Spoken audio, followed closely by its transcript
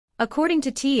According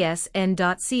to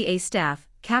TSN.ca staff,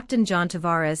 Captain John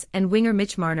Tavares and winger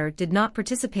Mitch Marner did not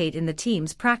participate in the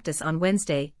team's practice on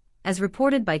Wednesday, as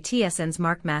reported by TSN's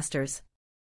Mark Masters.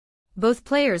 Both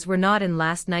players were not in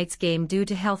last night's game due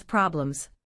to health problems.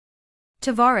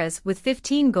 Tavares, with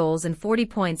 15 goals and 40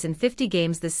 points in 50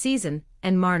 games this season,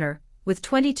 and Marner, with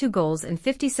 22 goals and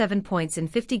 57 points in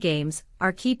 50 games,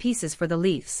 are key pieces for the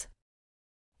Leafs.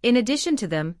 In addition to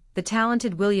them, the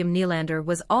talented William Nylander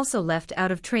was also left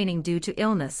out of training due to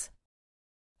illness.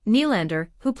 Nylander,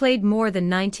 who played more than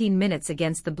 19 minutes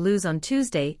against the Blues on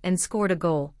Tuesday and scored a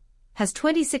goal, has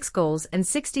 26 goals and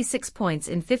 66 points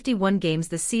in 51 games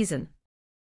this season.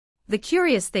 The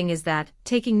curious thing is that,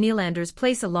 taking Nylander's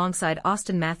place alongside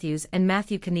Auston Matthews and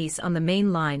Matthew Knies on the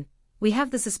main line, we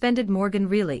have the suspended Morgan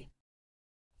Rielly.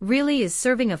 Rielly is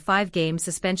serving a 5-game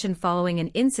suspension following an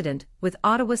incident with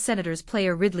Ottawa Senators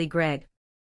player Ridley Gregg.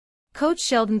 Coach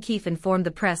Sheldon Keefe informed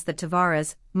the press that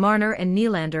Tavares, Marner and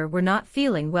Nylander were not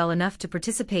feeling well enough to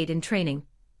participate in training,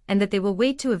 and that they will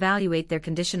wait to evaluate their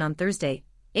condition on Thursday,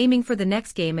 aiming for the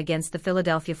next game against the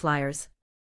Philadelphia Flyers.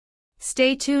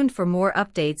 Stay tuned for more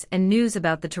updates and news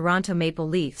about the Toronto Maple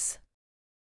Leafs.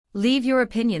 Leave your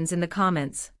opinions in the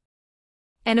comments.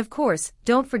 And of course,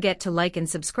 don't forget to like and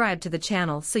subscribe to the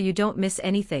channel so you don't miss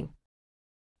anything.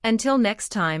 Until next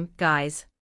time, guys.